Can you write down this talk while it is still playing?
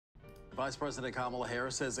Vice President Kamala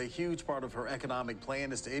Harris says a huge part of her economic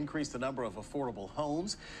plan is to increase the number of affordable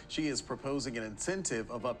homes. She is proposing an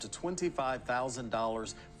incentive of up to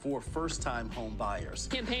 $25,000 for first-time home buyers.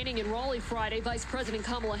 Campaigning in Raleigh Friday, Vice President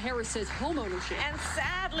Kamala Harris says homeownership. And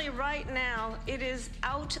sadly, right now, it is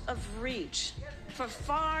out of reach for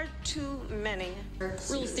far too many.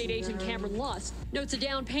 Real estate agent Cameron Lust notes a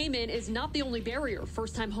down payment is not the only barrier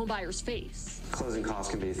first-time homebuyers face. Closing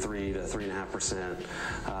costs can be 3 to 3.5%,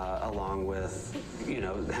 along with,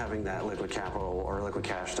 having that liquid capital or liquid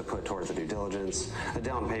cash to put towards the due diligence. The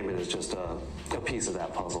down payment is just a piece of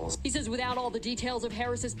that puzzle. He says without all the details of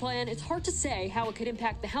Harris's plan, it's hard to say how it could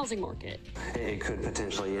impact the housing market. It could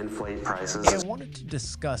potentially inflate prices. I wanted to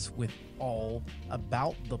discuss with all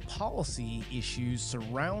about the policy issues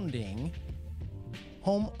surrounding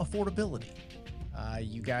home affordability.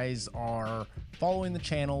 You guys are following the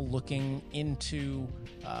channel, looking into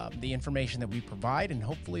the information that we provide, and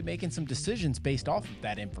hopefully making some decisions based off of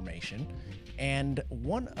that information. And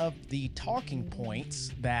one of the talking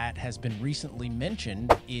points that has been recently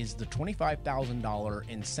mentioned is the $25,000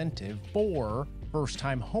 incentive for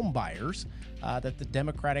first-time homebuyers that the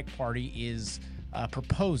Democratic Party is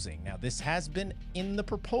proposing. Now, this has been in the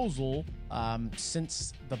proposal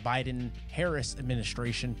since the Biden-Harris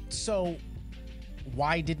administration. So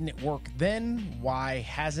why didn't it work then? Why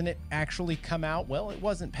hasn't it actually come out? Well, it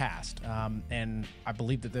wasn't passed. And I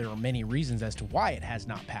believe that there are many reasons as to why it has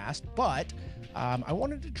not passed. But I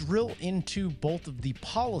wanted to drill into both of the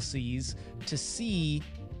policies to see,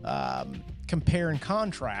 compare and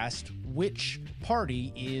contrast which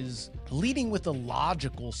party is leading with a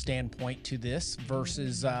logical standpoint to this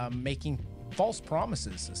versus making false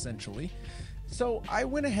promises, essentially. So I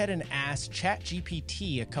went ahead and asked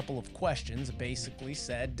ChatGPT a couple of questions. It basically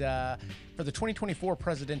said, for the 2024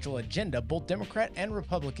 presidential agenda, both Democrat and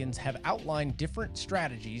Republicans have outlined different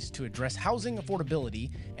strategies to address housing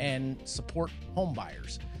affordability and support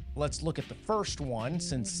homebuyers. Let's look at the first one,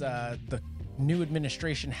 since the new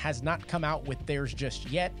administration has not come out with theirs just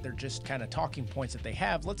yet. They're just kind of talking points that they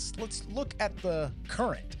have. Let's look at the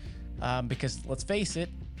current, because let's face it,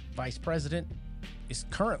 Vice President is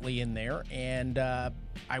currently in there, and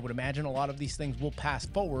I would imagine a lot of these things will pass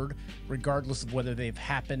forward regardless of whether they've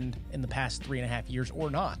happened in the past 3.5 years or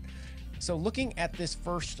not. So looking at this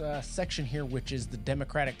first section here, which is the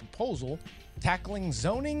Democratic proposal, tackling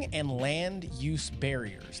zoning and land use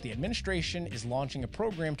barriers. The administration is launching a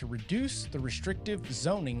program to reduce the restrictive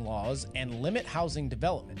zoning laws and limit housing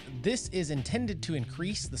development. This is intended to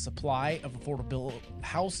increase the supply of affordable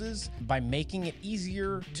houses by making it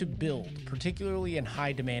easier to build, particularly in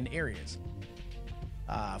high demand areas.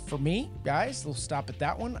 For me, guys, we'll stop at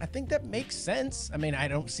that one. I think that makes sense. I mean, I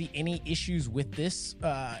don't see any issues with this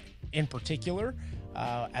in particular,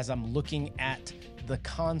 as I'm looking at the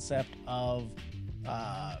concept of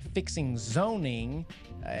fixing zoning.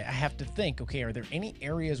 I have to think, okay, are there any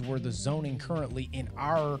areas where the zoning currently in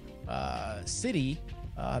our city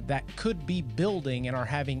that could be building and are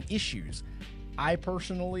having issues? I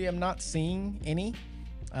personally am not seeing any.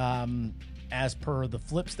 As per the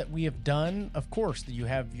flips that we have done, of course, you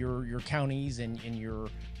have your counties and your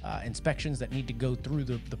inspections that need to go through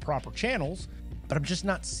the proper channels, but I'm just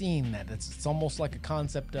not seeing that. It's almost like a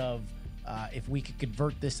concept of if we could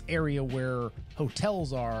convert this area where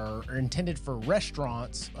hotels are intended for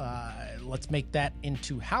restaurants, let's make that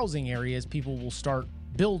into housing areas. People will start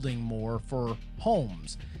building more for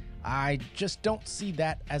homes. I just don't see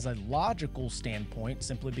that as a logical standpoint,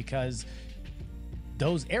 simply because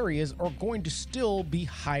those areas are going to still be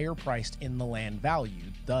higher priced in the land value,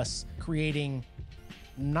 thus creating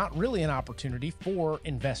not really an opportunity for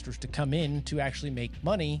investors to come in to actually make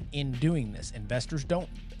money in doing this. Investors don't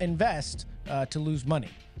invest to lose money.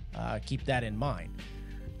 Keep that in mind.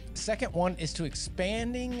 Second one is to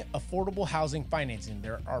expanding affordable housing financing.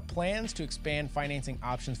 There are plans to expand financing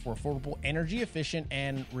options for affordable, energy efficient,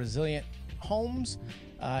 and resilient homes,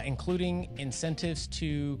 including incentives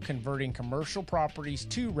to converting commercial properties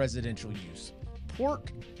to residential use.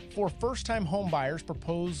 Support for first-time homebuyers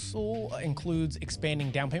proposal includes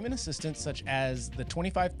expanding down payment assistance, such as the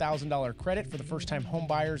 $25,000 credit for the first-time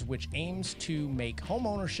homebuyers, which aims to make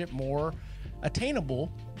homeownership more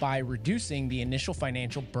attainable by reducing the initial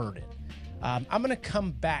financial burden. I'm going to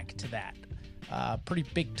come back to that. Pretty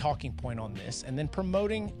big talking point on this. And then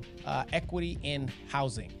promoting equity in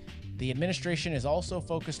housing. The administration is also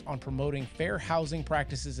focused on promoting fair housing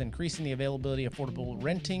practices, increasing the availability of affordable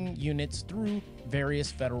renting units through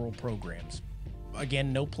various federal programs.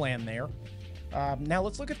 Again, no plan there. Now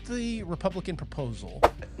let's look at the Republican proposal.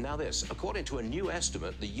 Now this, according to a new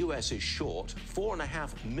estimate, the U.S. is short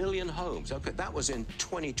 4.5 million homes. Okay, that was in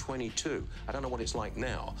 2022. I don't know what it's like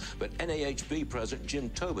now, but NAHB President Jim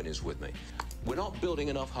Tobin is with me. We're not building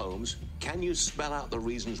enough homes. Can you spell out the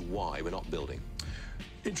reasons why we're not building?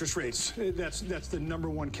 Interest rates, that's the number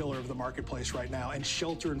one killer of the marketplace right now. And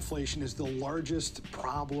shelter inflation is the largest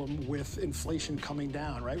problem with inflation coming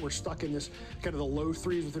down, right? We're stuck in this kind of the low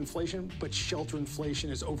threes with inflation, but shelter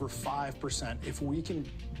inflation is over 5%. If we can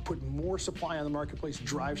put more supply on the marketplace,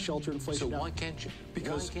 drive shelter inflation down. So why can't you?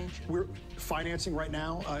 Because we're financing right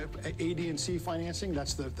now, AD&C financing,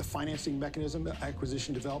 that's the financing mechanism,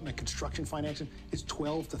 acquisition, development, construction financing, is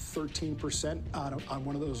 12 to 13% on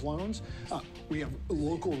one of those loans. We have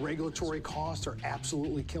local regulatory costs are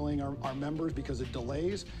absolutely killing our members because of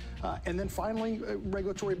delays. And then finally,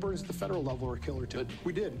 regulatory burdens at the federal level are a killer too.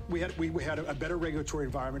 We did. We had a better regulatory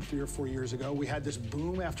environment 3 or 4 years ago. We had this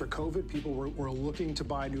boom after COVID. People were looking to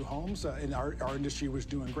buy new homes, and our industry was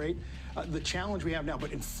doing great. The challenge we have now,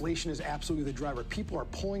 but inflation is absolutely the driver. People are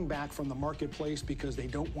pulling back from the marketplace because they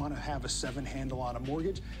don't want to have a 7 handle on a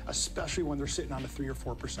mortgage, especially when they're sitting on a 3 or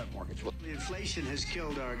 4% mortgage. Inflation has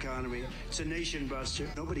killed our economy. It's a nation buster.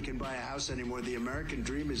 Nobody can buy a house anymore. The American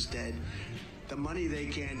dream is dead. The money they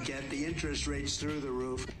can't get, the interest rates through the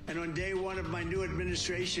roof. And on day one of my new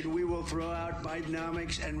administration, we will throw out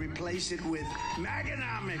Bidenomics and replace it with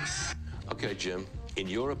Maganomics. Okay, Jim, in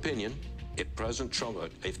your opinion, if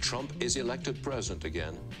Trump is elected president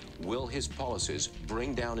again, will his policies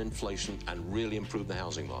bring down inflation and really improve the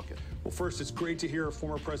housing market? Well, first, it's great to hear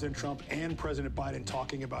former President Trump and President Biden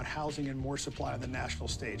talking about housing and more supply on the national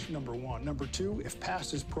stage, number one. Number two, if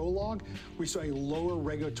past is prologue, we saw a lower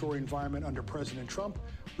regulatory environment under President Trump.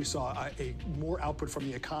 We saw a more output from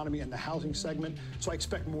the economy and the housing segment. So I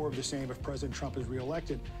expect more of the same if President Trump is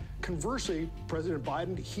reelected. Conversely, President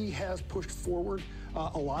Biden, he has pushed forward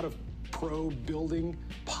a lot of pro-building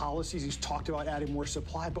policies. He's talked about adding more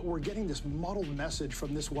supply, but we're getting this muddled message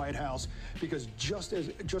from this White House because just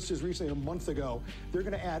as recently, a month ago, they're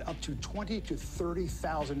going to add up to $20,000 to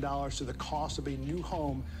 $30,000 to the cost of a new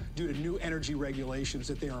home due to new energy regulations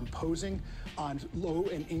that they are imposing on low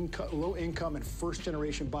income and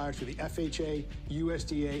first-generation buyers through the FHA,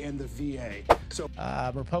 USDA, and the VA. So,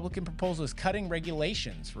 Republican proposal is cutting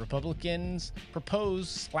regulations. Republicans propose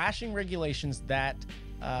slashing regulations that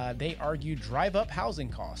they argue drive up housing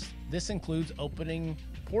costs. This includes opening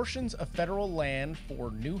portions of federal land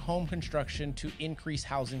for new home construction to increase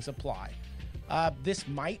housing supply. This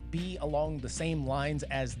might be along the same lines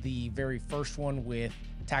as the very first one with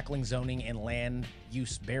tackling zoning and land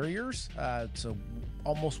use barriers, so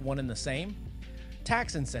almost one and the same.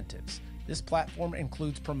 Tax incentives. This platform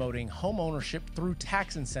includes promoting home ownership through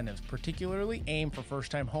tax incentives, particularly aimed for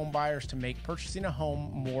first-time home buyers to make purchasing a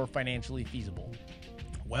home more financially feasible.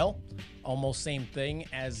 Well, almost same thing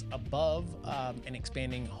as above, and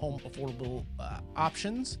expanding home affordable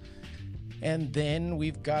options. And then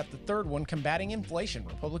we've got the third one, combating inflation.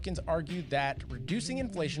 Republicans argue that reducing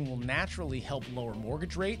inflation will naturally help lower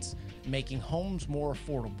mortgage rates, making homes more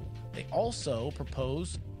affordable. They also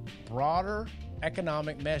propose broader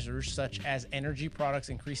economic measures such as energy products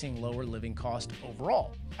increasing lower living cost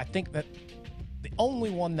overall. I think that the only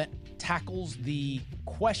one that tackles the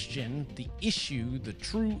question, the issue, the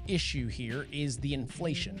true issue here is the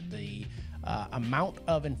inflation, the amount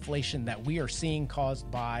of inflation that we are seeing caused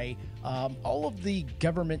by all of the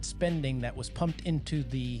government spending that was pumped into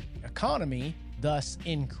the economy, thus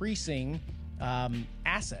increasing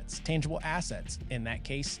assets, tangible assets. In that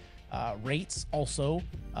case, rates also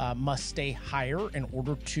must stay higher in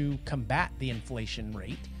order to combat the inflation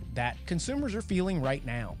rate that consumers are feeling right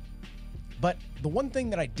now. But the one thing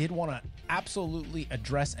that I did want to absolutely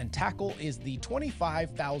address and tackle is the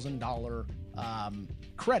 $25,000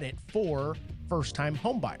 credit for first-time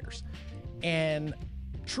homebuyers. And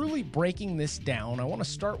truly breaking this down, I want to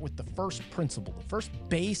start with the first principle, the first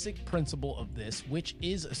basic principle of this, which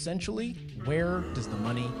is essentially, where does the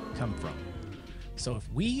money come from? So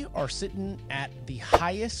if we are sitting at the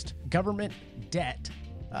highest government debt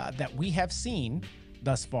that we have seen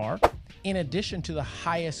thus far, in addition to the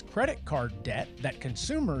highest credit card debt that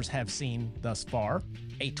consumers have seen thus far,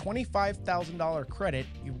 a $25,000 credit,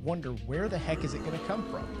 you wonder where the heck is it going to come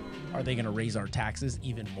from? Are they going to raise our taxes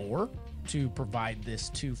even more to provide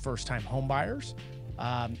this to first-time homebuyers?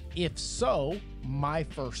 If so, my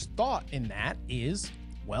first thought in that is,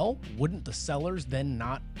 well, wouldn't the sellers then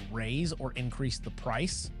not raise or increase the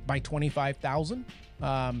price by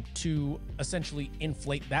 $25,000 to essentially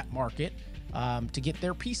inflate that market to get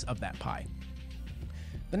their piece of that pie?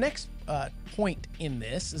 The next point in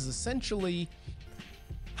this is essentially,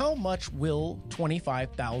 how much will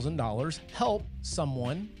 $25,000 help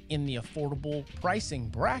someone in the affordable pricing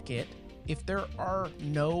bracket if there are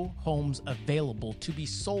no homes available to be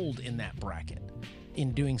sold in that bracket?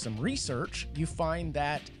 In doing some research, you find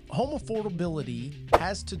that home affordability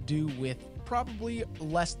has to do with probably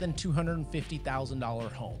less than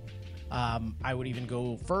 $250,000 home. I would even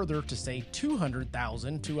go further to say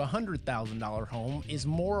 $200,000 to $100,000 home is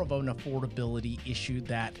more of an affordability issue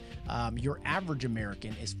that your average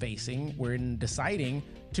American is facing when deciding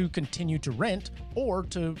to continue to rent or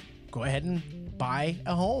to go ahead and buy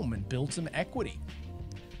a home and build some equity.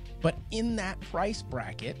 But in that price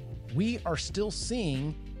bracket, we are still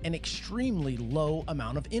seeing an extremely low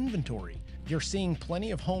amount of inventory. You're seeing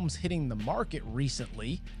plenty of homes hitting the market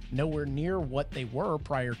recently, nowhere near what they were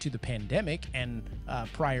prior to the pandemic and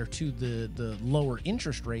prior to the lower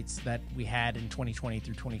interest rates that we had in 2020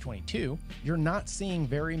 through 2022. You're not seeing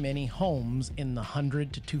very many homes in the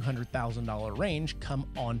 $100,000 to $200,000 range come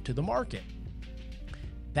onto the market.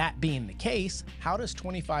 That being the case, how does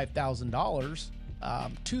 $25,000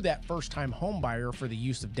 to that first-time home buyer for the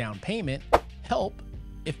use of down payment help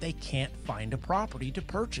if they can't find a property to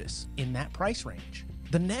purchase in that price range?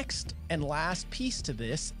 The next and last piece to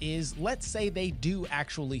this is, let's say they do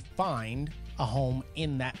actually find a home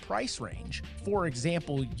in that price range. For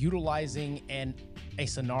example, utilizing a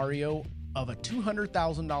scenario of a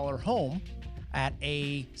 $200,000 home at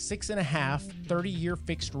a 6.5, 30-year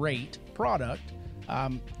fixed rate product.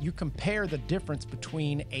 You compare the difference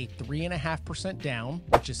between a 3.5% down,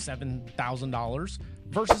 which is $7,000,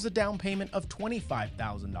 versus a down payment of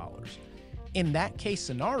 $25,000. In that case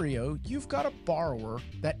scenario, you've got a borrower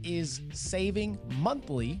that is saving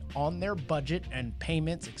monthly on their budget and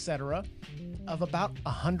payments, etc., of about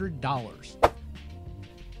 $100.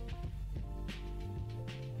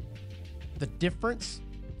 The difference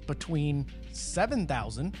between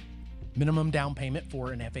 $7,000 minimum down payment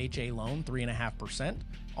for an FHA loan, 3.5%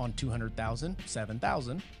 on $200,000,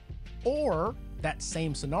 $7,000, or that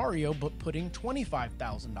same scenario but putting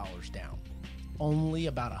 $25,000 down. Only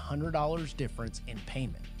about $100 difference in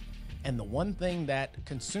payment. And the one thing that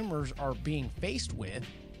consumers are being faced with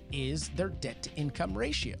is their debt to income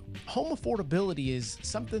ratio. Home affordability is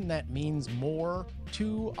something that means more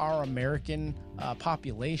to our American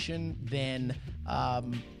population than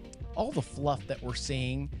all the fluff that we're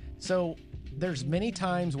seeing. So there's many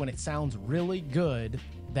times when it sounds really good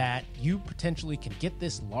that you potentially can get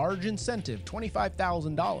this large incentive,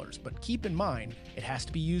 $25,000, but keep in mind, it has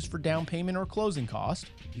to be used for down payment or closing cost.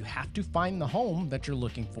 You have to find the home that you're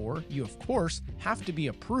looking for. You, of course, have to be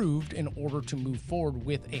approved in order to move forward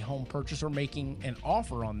with a home purchase or making an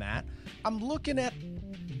offer on that. I'm looking at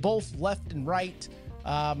both left and right,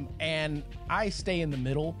 and I stay in the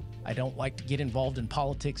middle. I don't like to get involved in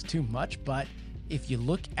politics too much, but if you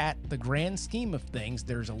look at the grand scheme of things,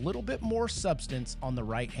 there's a little bit more substance on the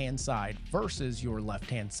right-hand side versus your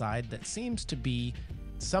left-hand side that seems to be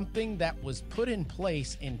something that was put in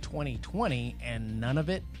place in 2020 and none of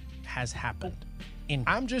it has happened. And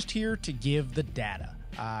I'm just here to give the data.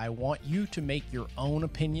 I want you to make your own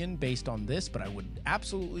opinion based on this, but I would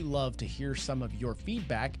absolutely love to hear some of your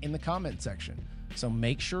feedback in the comment section. So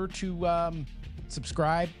make sure to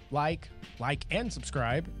subscribe, like and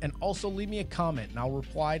subscribe, and also leave me a comment and I'll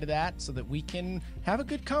reply to that so that we can have a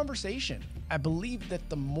good conversation. I believe that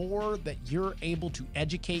the more that you're able to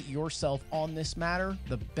educate yourself on this matter,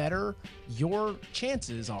 the better your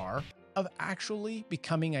chances are of actually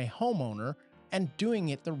becoming a homeowner and doing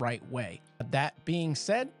it the right way. That being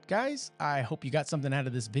said, guys, I hope you got something out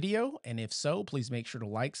of this video, and if so, please make sure to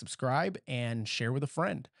like, subscribe, and share with a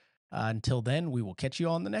friend. Until then, we will catch you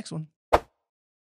on the next one.